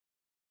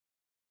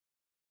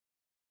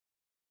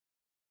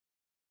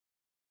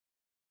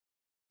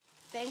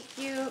Thank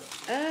you.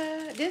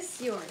 This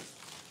is yours.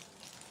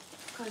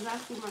 Cause I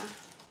see my.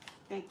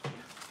 Thank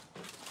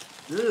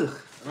you. Ugh.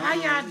 How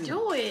y'all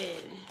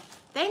doing?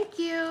 Thank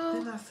you.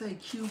 Didn't I say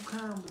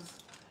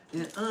cucumbers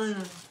and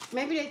onions?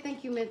 Maybe they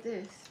think you meant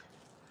this.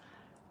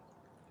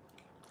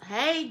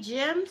 Hey,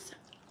 Jims.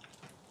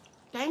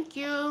 Thank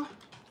you.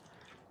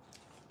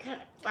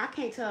 I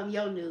can't tell them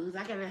your news.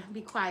 I gotta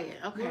be quiet.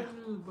 Okay.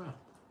 What news about?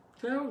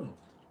 Tell them.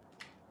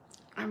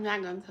 I'm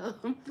not gonna tell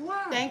them.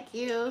 Why? Thank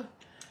you.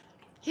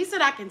 He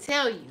said I can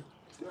tell you.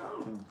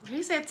 Tell them.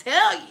 He said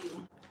tell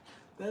you.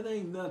 That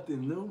ain't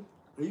nothing new.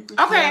 You can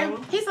Okay. tell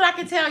them. He said I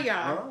can tell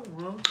y'all. Oh,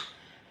 well.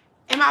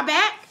 Am I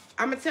back?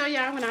 I'm gonna tell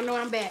y'all when I know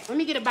I'm back. Let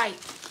me get a bite.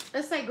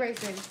 Let's say grace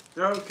baby.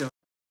 Okay.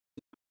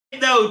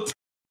 No.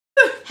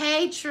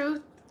 Hey,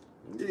 Truth.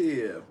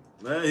 Yeah.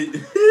 Hey.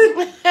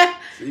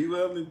 See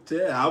what I'm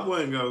tell. I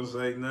wasn't gonna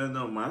say nothing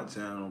on my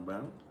channel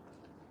about it.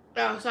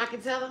 Oh, so I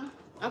can tell them?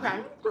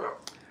 Okay.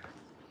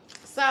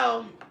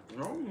 So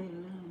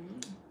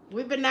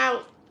we've been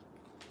out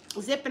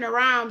zipping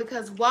around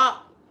because Walt.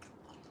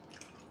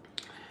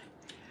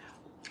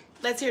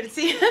 Let's hear the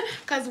tea.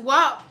 Because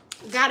Walt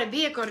got a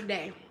vehicle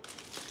today.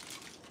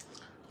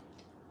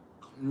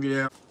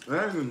 Yeah.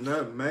 That ain't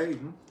nothing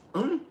amazing.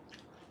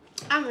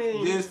 I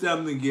mean. Get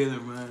something to get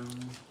him, man.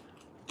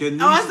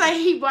 Oh, I say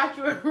he bought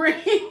you a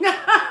ring.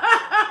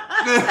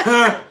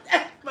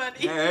 That's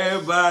funny.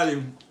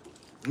 Everybody.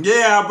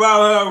 Yeah, I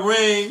brought her a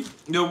ring.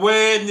 The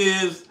wedding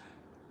is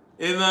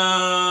in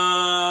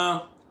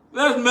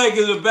let's make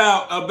it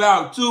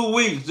about 2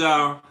 weeks,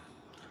 y'all.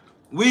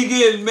 We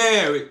getting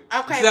married.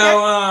 Okay,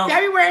 so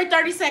February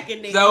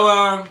 32nd then. So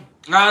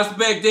I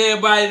expect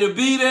everybody to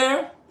be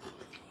there.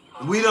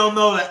 We don't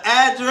know the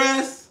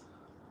address,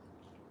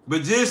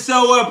 but just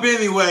show up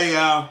anyway,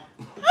 y'all.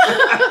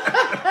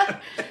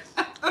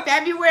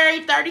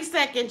 February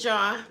 32nd,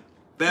 y'all.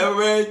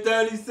 February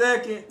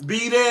 32nd.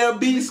 Be there,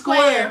 be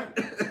square.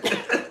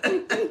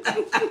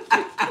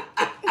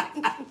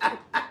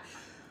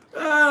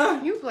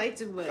 You play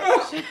too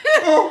much.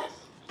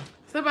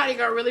 Somebody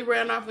gonna really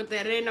run off with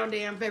that. It ain't no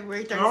damn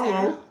February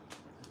 32nd.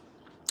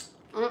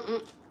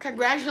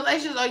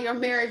 Congratulations on your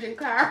marriage and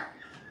car.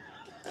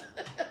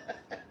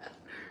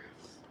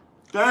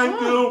 Thank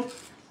you.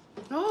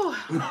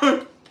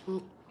 Oh.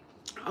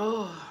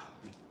 Oh.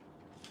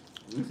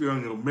 You feel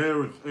on your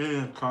marriage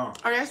and car.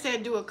 Oh, they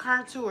said do a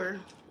car tour.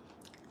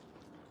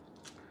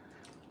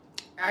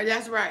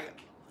 That's right.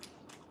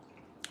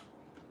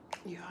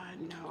 Yeah, I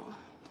know.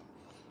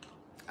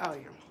 Oh,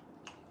 yeah.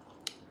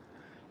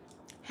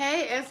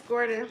 Hey,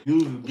 escorting.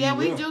 Yeah,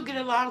 we do get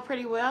along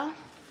pretty well.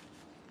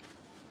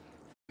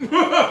 30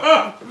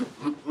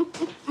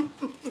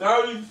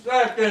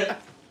 seconds.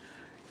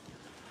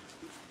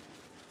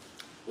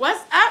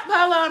 What's up,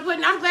 Polo and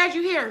Pudding? I'm glad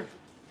you're here.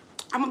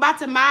 I'm about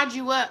to mod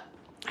you up.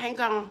 Hang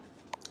on.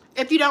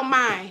 If you don't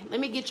mind,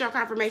 let me get your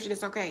confirmation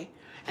it's okay.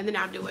 And then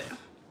I'll do it.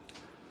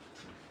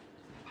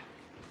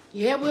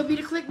 Yeah, we'll be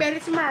the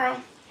clickbait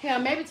tomorrow. Hell,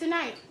 maybe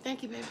tonight.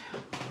 Thank you, baby.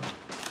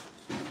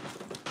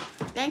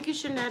 Thank you,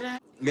 Shanetta.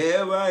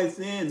 Everybody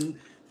saying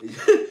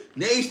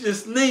Nesha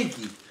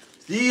sneaky.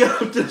 She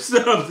up to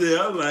something.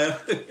 I'm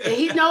like, And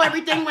he know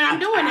everything when I'm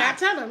doing it. I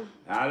tell him.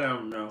 I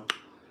don't know.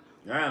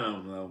 I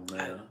don't know,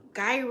 man.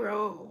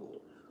 Gyro.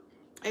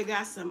 They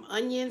got some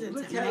onions and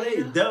Look how they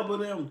tomatoes. double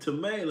them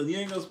tomatoes. You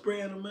ain't gonna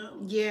spray them out?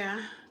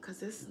 Yeah, because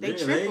they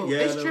Yeah, triple.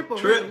 they It's triple.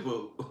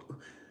 Triple. Really.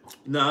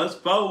 No, it's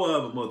 4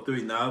 of them or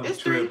 3. No, it was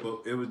It's 3.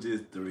 triple. It was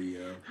just 3, I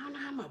don't know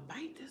how I'm going to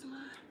bite this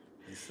one.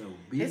 It's so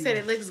big. They said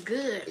it looks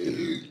good.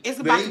 It's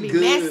about to be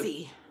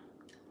messy.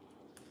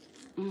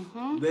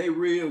 Mm-hmm. They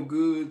real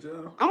good,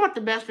 y'all. I want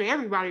the best for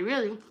everybody,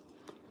 really.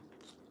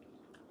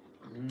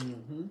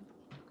 Mm-hmm.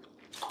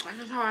 That's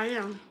just how I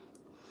am.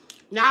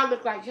 Now I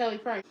look like Kelly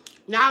Price.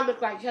 Now I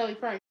look like Kelly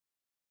Price.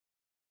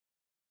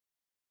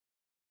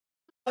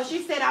 Well,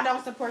 she said I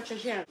don't support your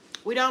channel.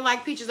 We don't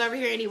like peaches over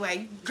here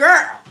anyway.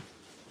 Girl!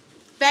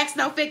 Facts,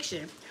 no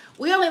fiction.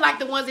 We only like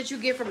the ones that you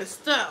get from the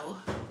store.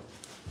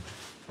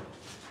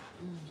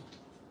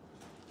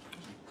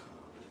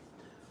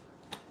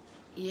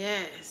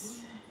 Yes.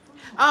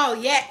 Oh,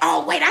 yeah.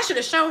 Oh, wait. I should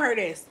have shown her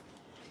this.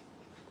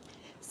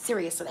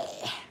 Seriously.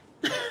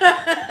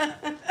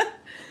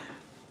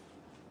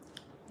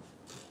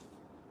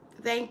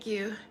 Thank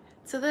you.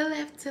 To the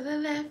left, to the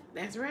left.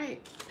 That's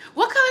right.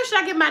 What color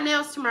should I get my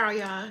nails tomorrow,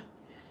 y'all?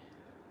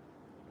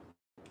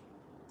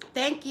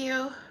 Thank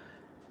you.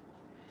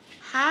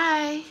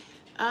 Hi.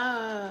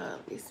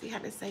 Let me see how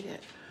to say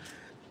that.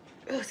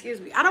 Oh, excuse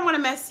me. I don't want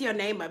to mess your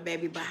name up,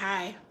 baby, but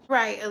hi.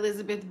 Right,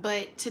 Elizabeth,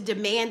 but to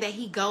demand that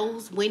he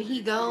goes when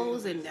he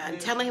goes and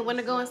telling him when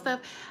to go and stuff,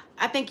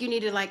 I think you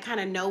need to, like, kind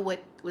of know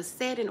what was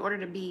said in order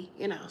to be,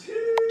 you know,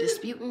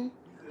 disputing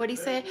what he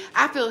said.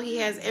 I feel he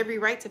has every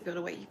right to feel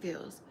the way he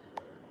feels.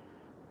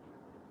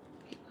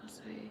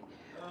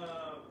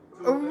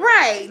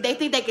 Right. They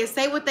think they can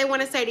say what they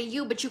want to say to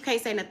you, but you can't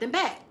say nothing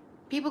back.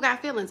 People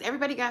got feelings.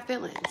 Everybody got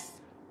feelings.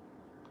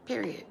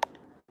 Period.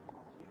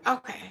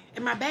 Okay.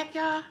 Am I back,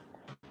 y'all?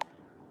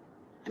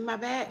 Am I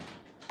back?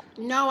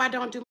 No, I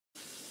don't do.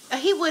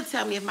 He would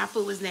tell me if my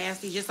food was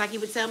nasty, just like he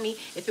would tell me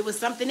if it was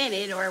something in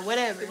it or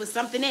whatever.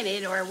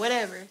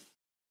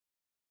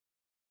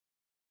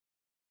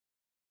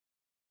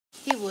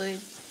 He would.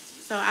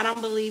 So I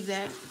don't believe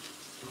that.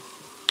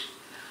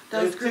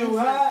 It's too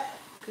hot.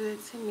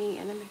 Good to me.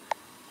 And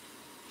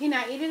he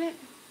not eating it?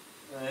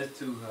 It's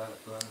too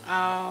hot, bro.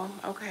 Oh,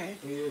 okay.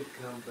 He'll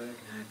come back.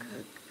 I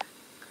cook,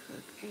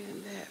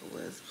 and that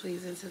was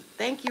pleasing to.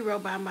 Thank you,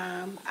 Robot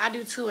Mom. I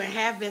do too, and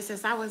have been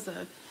since I was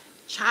a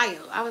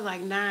child. I was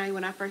like 9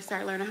 when I first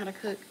started learning how to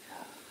cook.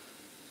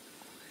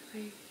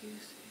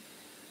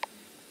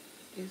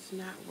 It's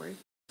not worth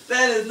it.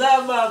 That is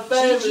not my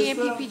favorite GG and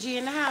song. PPG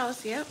in the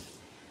house, yep.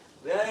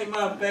 That ain't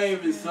my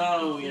favorite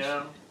song,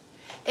 y'all.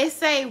 It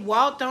say,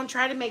 Walt, don't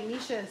try to make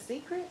Nesha a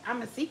secret.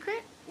 I'm a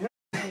secret?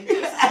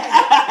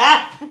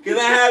 Can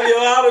I have your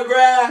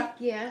autograph?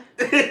 Yeah.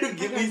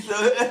 Give me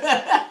some.